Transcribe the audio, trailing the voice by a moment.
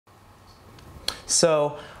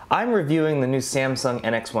So I'm reviewing the new Samsung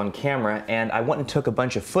NX1 camera, and I went and took a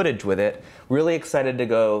bunch of footage with it. Really excited to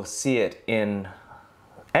go see it in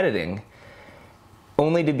editing,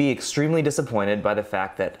 only to be extremely disappointed by the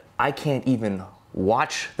fact that I can't even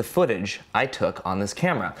watch the footage I took on this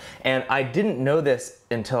camera. And I didn't know this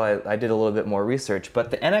until I did a little bit more research,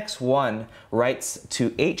 but the NX1 writes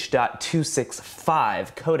to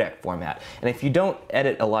H.265 codec format. And if you don't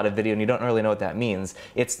edit a lot of video and you don't really know what that means,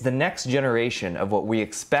 it's the next generation of what we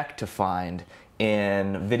expect to find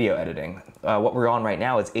in video editing. What we're on right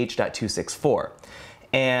now is H.264.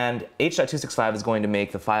 And H.265 is going to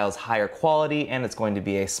make the files higher quality, and it's going to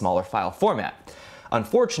be a smaller file format.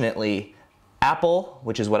 Unfortunately, Apple,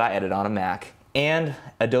 which is what I edit on a Mac, and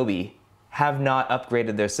Adobe have not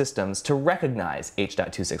upgraded their systems to recognize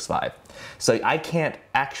H.265. So I can't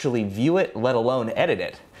actually view it, let alone edit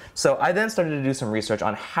it. So I then started to do some research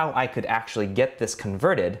on how I could actually get this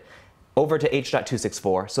converted over to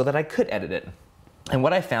H.264 so that I could edit it. And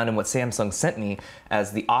what I found and what Samsung sent me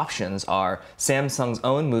as the options are Samsung's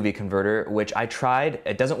own movie converter, which I tried.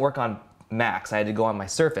 It doesn't work on Macs. I had to go on my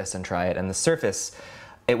Surface and try it, and the Surface,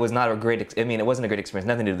 it was not a great, it wasn't a great experience,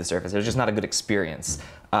 nothing to do with the Surface. It was just not a good experience.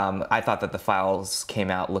 I thought that the files came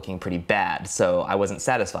out looking pretty bad, so I wasn't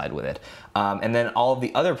satisfied with it. And then all of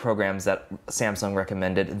the other programs that Samsung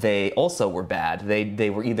recommended, they also were bad. They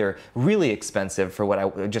were either really expensive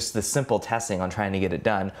for just the simple testing on trying to get it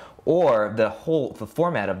done, or the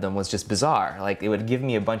format of them was just bizarre. Like, it would give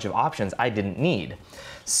me a bunch of options I didn't need.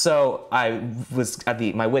 So I was at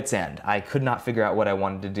my wit's end. I could not figure out what I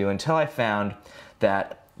wanted to do until I found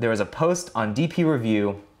that there was a post on DP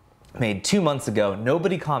Review made 2 months ago.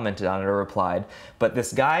 Nobody commented on it or replied, but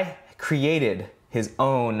this guy created his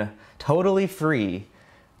own totally free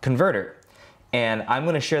converter. And I'm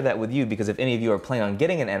going to share that with you because if any of you are planning on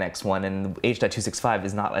getting an NX1 and H.265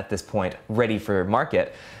 is not at this point ready for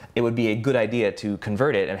market, it would be a good idea to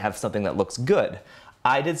convert it and have something that looks good.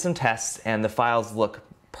 I did some tests and the files look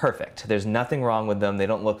perfect. There's nothing wrong with them. They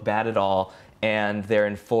don't look bad at all, and they're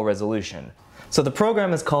in full resolution. So the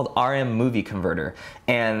program is called RM Movie Converter,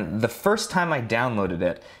 and the first time I downloaded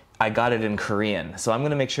it, I got it in Korean. So I'm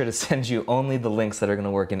going to make sure to send you only the links that are going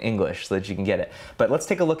to work in English so that you can get it. But let's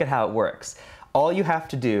take a look at how it works. All you have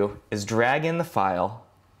to do is drag in the file,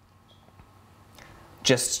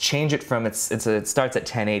 just change it from, it starts at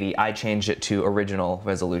 1080, I changed it to original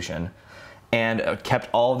resolution, and kept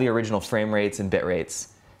all the original frame rates and bit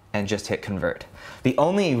rates, and just hit convert. The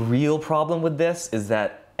only real problem with this is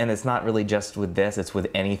that, and it's not really just with this, it's with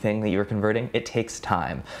anything that you're converting, it takes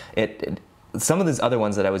time. Some of these other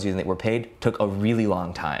ones that I was using that were paid took a really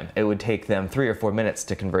long time. It would take them 3 or 4 minutes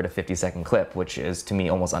to convert a 50-second clip, which is, to me,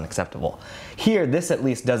 almost unacceptable. Here, this at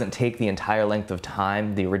least doesn't take the entire length of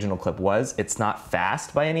time the original clip was. It's not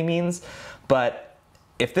fast by any means, but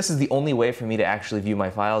if this is the only way for me to actually view my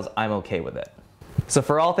files, I'm okay with it. So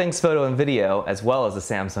for all things photo and video, as well as the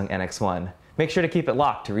Samsung NX1, make sure to keep it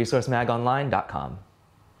locked to resourcemagonline.com.